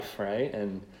right?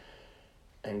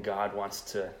 And God wants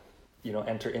to,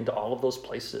 enter into all of those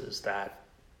places that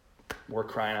we're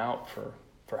crying out for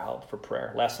help, for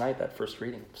prayer. Last night, that first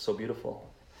reading, so beautiful.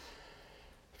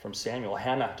 From Samuel,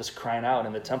 Hannah just crying out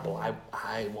in the temple,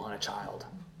 I want a child.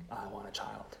 I want a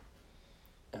child.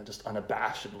 And just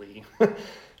unabashedly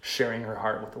sharing her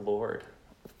heart with the Lord,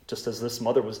 just as this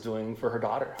mother was doing for her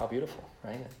daughter. How beautiful,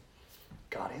 right?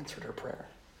 God answered her prayer.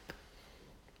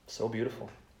 So beautiful.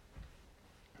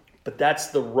 But that's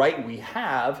the right we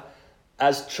have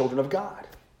as children of God.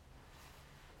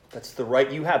 That's the right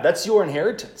you have. That's your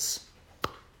inheritance. Do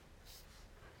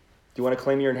you want to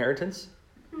claim your inheritance?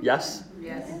 Yes?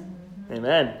 Yes.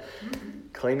 Amen.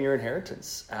 Claim your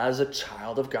inheritance as a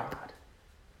child of God.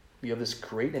 You have this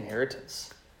great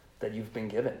inheritance that you've been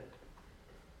given.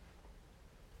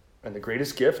 And the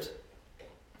greatest gift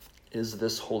is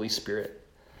this Holy Spirit,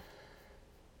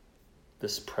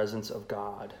 this presence of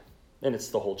God. And it's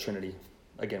the whole Trinity.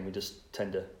 Again, we just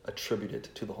tend to attribute it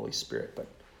to the Holy Spirit, but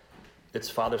it's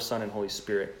Father, Son, and Holy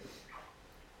Spirit.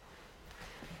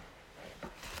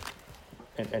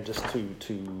 And just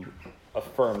to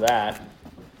affirm that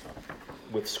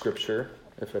with Scripture,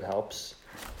 if it helps,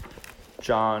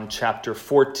 John chapter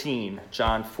 14.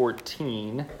 John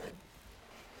 14.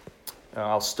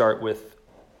 I'll start with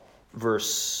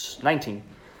verse 19.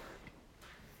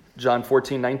 John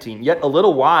 14:19. Yet a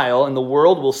little while, and the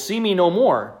world will see me no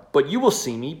more, but you will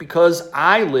see me, because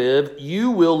I live, you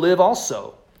will live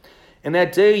also. And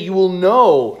that day you will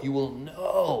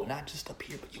know, not just up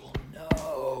here, but you will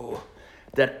know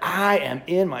that I am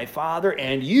in my Father,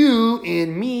 and you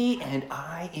in me, and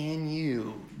I in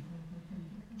you.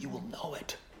 You will know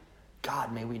it.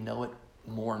 God, may we know it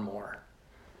more and more.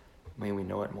 May we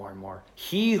know it more and more.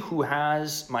 He who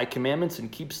has my commandments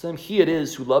and keeps them, he it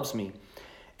is who loves me.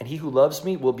 And he who loves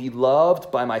me will be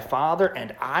loved by my Father,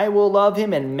 and I will love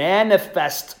him and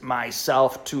manifest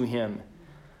myself to him.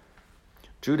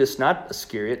 Judas, not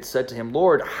Iscariot, said to him,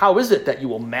 Lord, how is it that you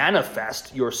will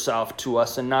manifest yourself to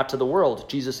us and not to the world?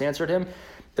 Jesus answered him,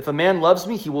 if a man loves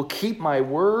me, he will keep my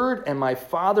word, and my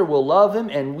Father will love him,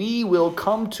 and we will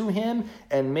come to him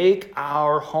and make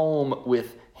our home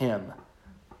with him.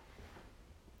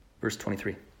 Verse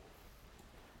 23.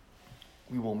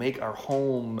 We will make our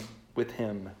home with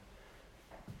him.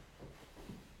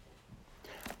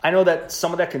 I know that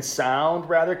some of that can sound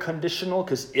rather conditional,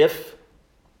 because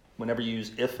whenever you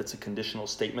use if, it's a conditional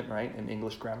statement, right, in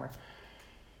English grammar.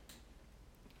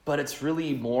 But it's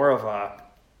really more of a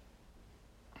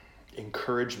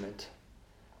encouragement,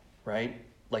 right?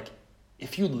 Like,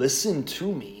 if you listen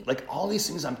to me, like all these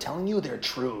things I'm telling you, they're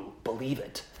true. Believe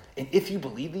it. And if you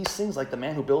believe these things, like the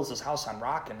man who builds his house on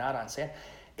rock and not on sand,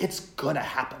 it's going to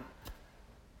happen.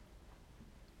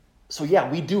 So yeah,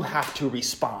 we do have to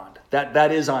respond.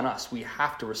 That is on us. We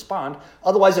have to respond.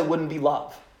 Otherwise, it wouldn't be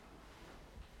love.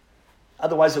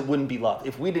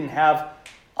 If we didn't have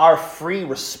our free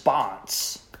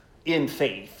response in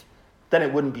faith, then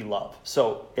it wouldn't be love.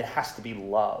 So it has to be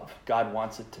love. God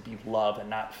wants it to be love and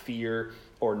not fear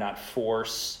or not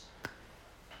force,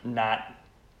 not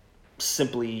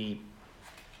simply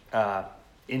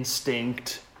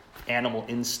instinct, animal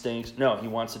instinct. No, he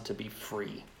wants it to be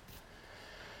free.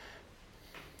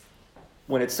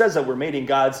 When it says that we're made in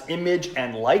God's image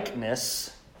and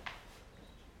likeness,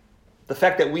 the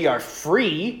fact that we are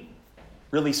free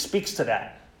really speaks to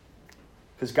that.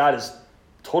 Because God is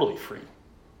totally free.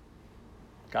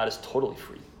 God is totally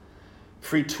free.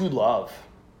 Free to love.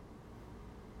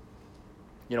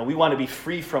 We want to be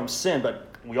free from sin,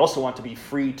 but we also want to be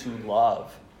free to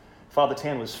love. Father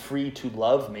Tan was free to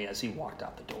love me as he walked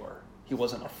out the door. He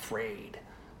wasn't afraid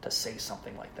to say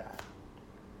something like that.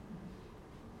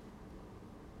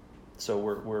 So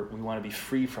we want to be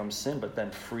free from sin, but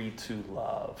then free to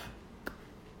love.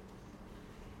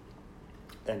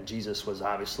 And Jesus was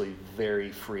obviously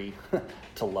very free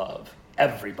to love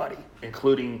everybody,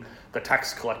 including the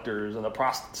tax collectors and the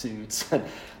prostitutes and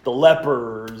the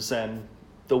lepers and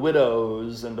the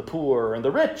widows and the poor and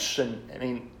the rich.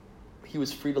 And he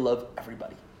was free to love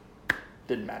everybody.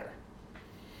 Didn't matter.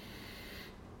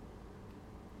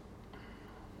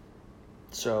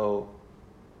 So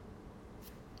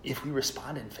if we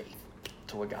respond in faith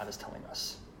to what God is telling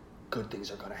us, good things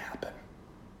are going to happen.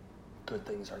 Good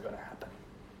things are going to happen.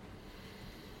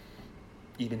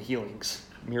 Even healings,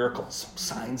 miracles,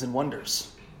 signs and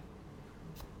wonders.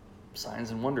 Signs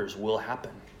and wonders will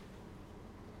happen.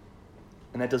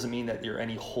 And that doesn't mean that you're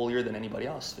any holier than anybody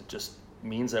else. It just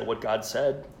means that what God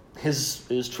said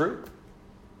is true,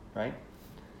 right?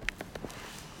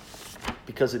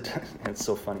 Because it's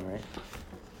so funny, right?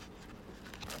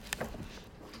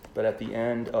 But at the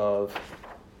end of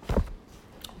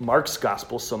Mark's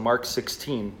gospel, so Mark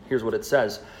 16. Here's what it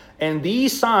says. And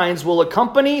these signs will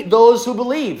accompany those who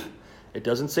believe. It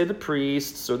doesn't say the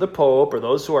priests or the pope or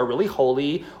those who are really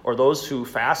holy or those who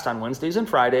fast on Wednesdays and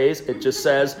Fridays. It just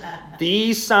says,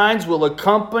 these signs will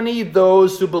accompany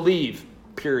those who believe,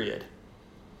 period.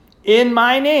 In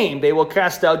my name, they will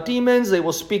cast out demons. They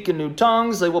will speak in new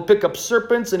tongues. They will pick up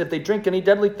serpents. And if they drink any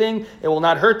deadly thing, it will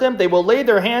not hurt them. They will lay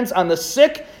their hands on the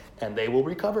sick and they will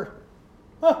recover.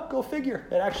 Oh, go figure.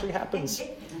 It actually happens.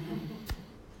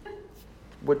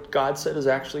 What God said is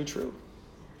actually true,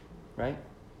 right?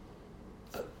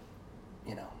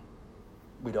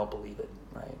 We don't believe it,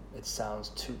 right? It sounds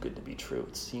too good to be true.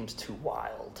 It seems too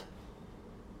wild.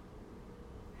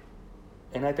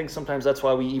 And I think sometimes that's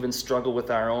why we even struggle with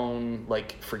our own,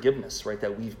 forgiveness, right?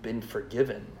 That we've been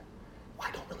forgiven. Well,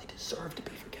 I don't really deserve to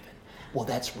be forgiven. Well,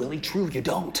 that's really true. You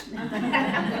don't.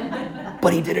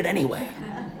 But he did it anyway.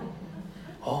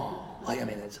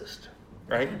 It's just,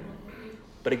 right?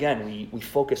 But again, we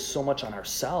focus so much on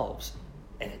ourselves,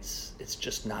 and it's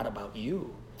just not about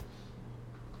you.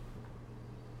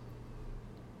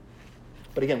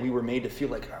 But again, we were made to feel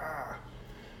like,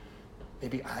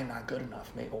 maybe I'm not good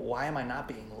enough. Why am I not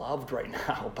being loved right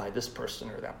now by this person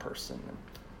or that person? And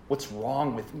what's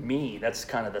wrong with me? That's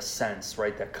kind of the sense,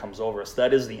 right, that comes over us.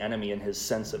 That is the enemy and his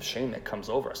sense of shame that comes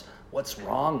over us. What's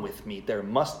wrong with me? There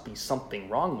must be something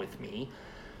wrong with me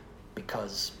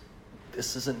because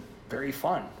this isn't very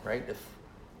fun, right? If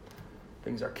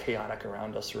things are chaotic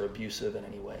around us or abusive in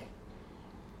any way.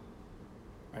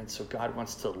 Right? So God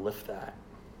wants to lift that.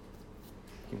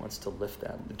 He wants to lift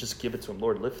that. Just give it to him.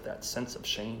 Lord, lift that sense of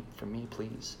shame from me,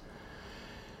 please.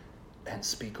 And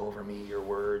speak over me your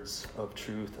words of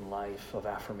truth and life, of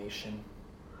affirmation.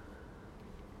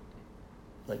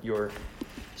 Let your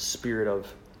spirit of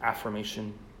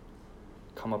affirmation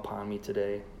come upon me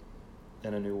today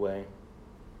in a new way.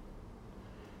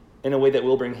 In a way that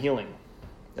will bring healing.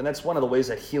 And that's one of the ways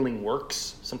that healing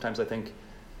works. Sometimes I think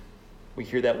we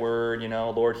hear that word,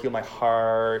 Lord, heal my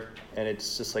heart. And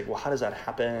it's just like, well, how does that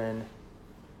happen?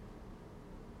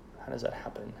 How does that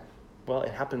happen? Well,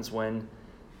 it happens when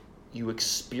you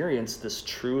experience this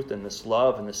truth and this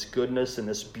love and this goodness and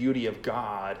this beauty of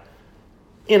God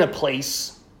in a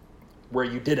place where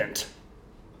you didn't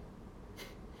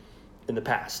in the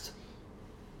past.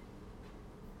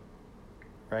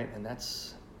 Right?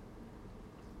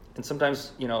 And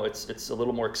sometimes, it's a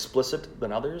little more explicit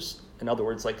than others. In other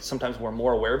words, sometimes we're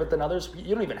more aware of it than others.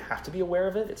 You don't even have to be aware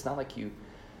of it. It's not like you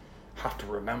have to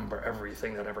remember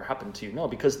everything that ever happened to you. No,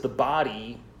 because the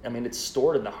body, it's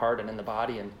stored in the heart and in the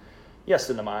body and, yes,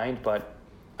 in the mind. But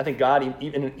I think God,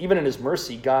 even in his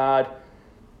mercy, God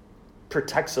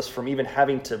protects us from even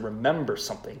having to remember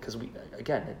something. Because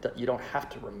you don't have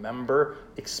to remember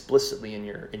explicitly in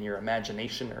your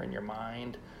imagination or in your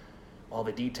mind all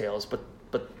the details. But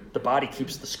the body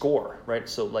keeps the score, right?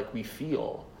 So we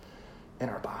feel in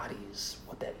our bodies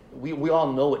what that we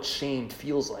all know what shame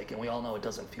feels like, and we all know it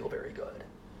doesn't feel very good,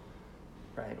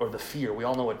 right? Or the fear, we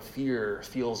all know what fear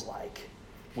feels like.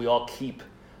 We all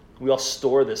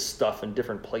store this stuff in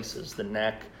different places: the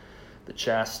neck, the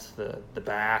chest, the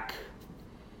back,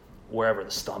 wherever,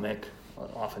 the stomach,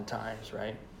 oftentimes,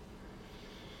 right?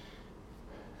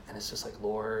 And it's just like,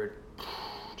 Lord,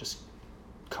 just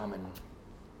come and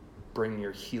bring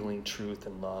your healing truth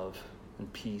and love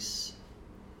and peace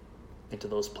into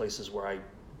those places where I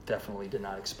definitely did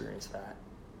not experience that,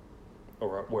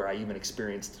 or where I even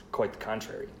experienced quite the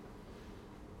contrary.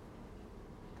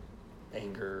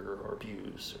 Anger or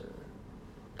abuse or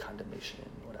condemnation,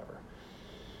 whatever.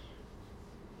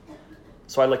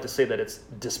 So I'd like to say that it's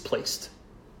displaced,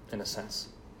 in a sense.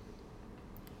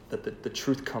 That the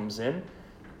truth comes in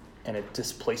and it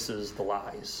displaces the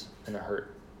lies and the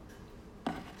hurt.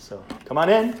 So come on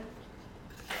in.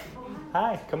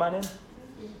 Hi, come on in.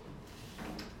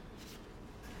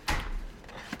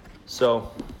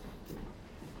 So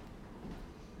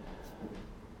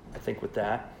I think with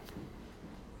that,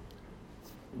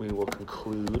 we will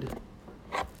conclude.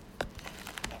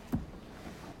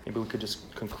 Maybe we could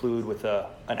just conclude with an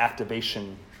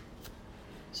activation.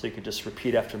 So you could just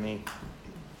repeat after me.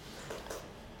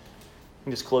 You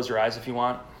can just close your eyes if you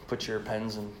want. Put your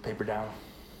pens and paper down.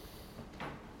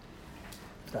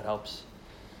 If that helps.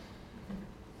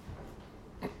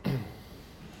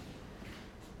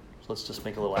 So let's just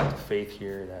make a little act of faith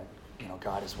here that,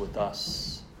 God is with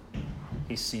us.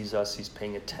 He sees us. He's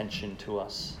paying attention to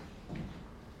us.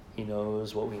 He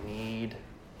knows what we need.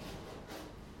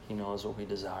 He knows what we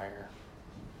desire.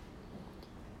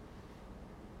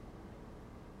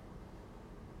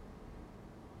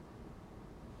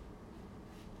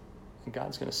 And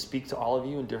God's going to speak to all of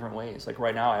you in different ways. Like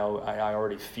right now, I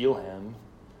already feel him.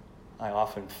 I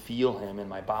often feel him in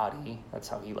my body. That's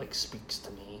how he speaks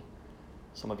to me.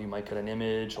 Some of you might get an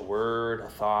image, a word, a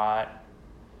thought,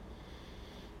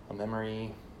 a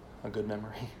memory, a good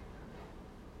memory.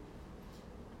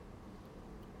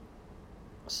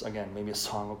 Again, maybe a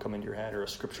song will come into your head or a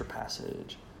scripture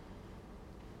passage.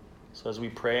 So as we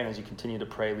pray and as you continue to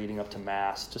pray leading up to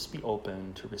Mass, just be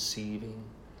open to receiving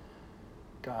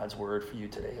God's word for you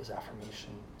today as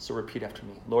affirmation. So repeat after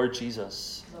me. Lord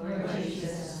Jesus. Lord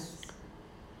Jesus.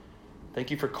 Thank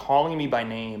you for calling me by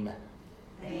name.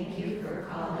 Thank you for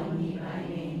calling me by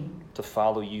name. To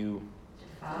follow you.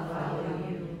 To follow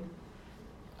you.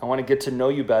 I want to get to know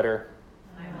you better.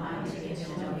 I want to get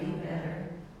to know you better.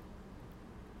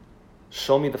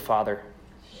 Show me the Father.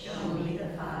 Show me the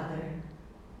Father.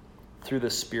 Through the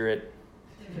Spirit.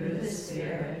 Through the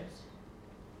Spirit.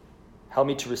 Help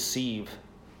me to receive.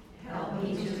 Help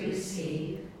me to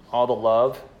receive all the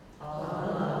love,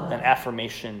 and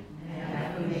affirmation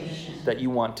affirmation that you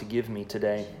want to give me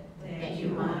today. that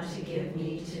you want to give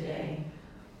me today.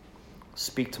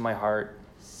 Speak to my heart.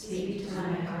 Speak to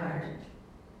my heart.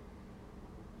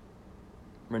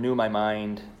 Renew my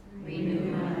mind.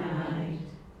 Renew my mind.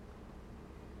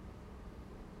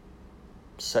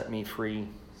 Set me free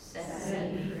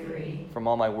Set me free from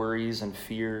all my worries and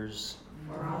fears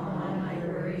from all my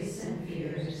worries and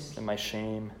fears and my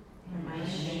shame. and my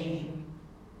shame.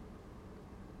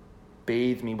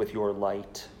 Bathe me with your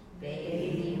light.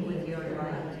 Bathe me with your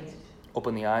light.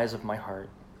 Open the eyes of my heart.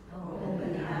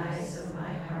 Open the eyes of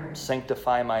my heart.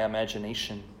 Sanctify my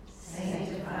imagination.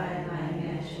 Sanctify my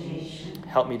imagination.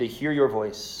 Help me to hear your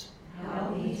voice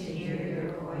Help me to hear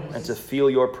your voice and to feel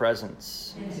your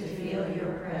presence. and to feel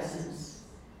your presence.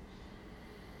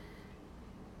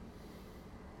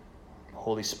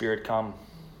 Holy Spirit, come.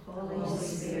 Holy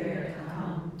Spirit,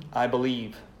 come. I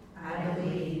believe I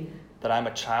believe that I'm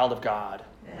a child of God,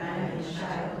 that I am a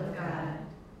child of God,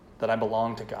 that I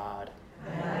belong to God,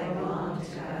 that I belong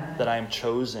to God, that I am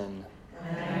chosen,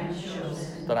 that I am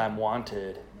chosen, that I'm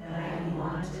wanted, that I am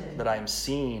wanted, that I am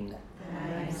seen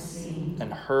that I am seen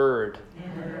and heard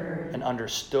and heard and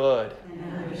understood.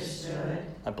 and understood.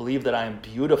 I believe that I am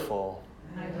beautiful.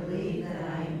 I believe that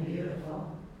I am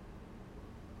beautiful.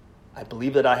 I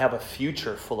believe that I have a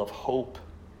future full of hope.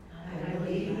 I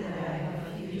believe that I have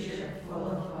a future full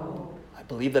of hope. I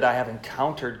believe that I have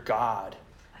encountered God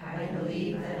I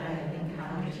believe that I have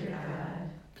encountered God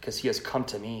because he has come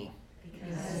to me.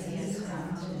 because he has come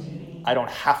to me. I don't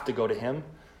have to go to him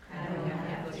I don't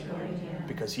have to go to him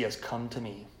because he has come to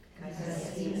me.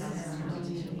 because he has come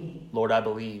to me. Lord, I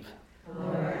believe.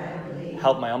 Lord, I believe.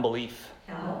 Help my unbelief.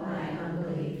 Help my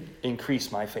unbelief.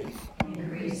 Increase my faith.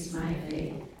 Increase my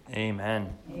faith.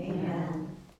 Amen. Amen.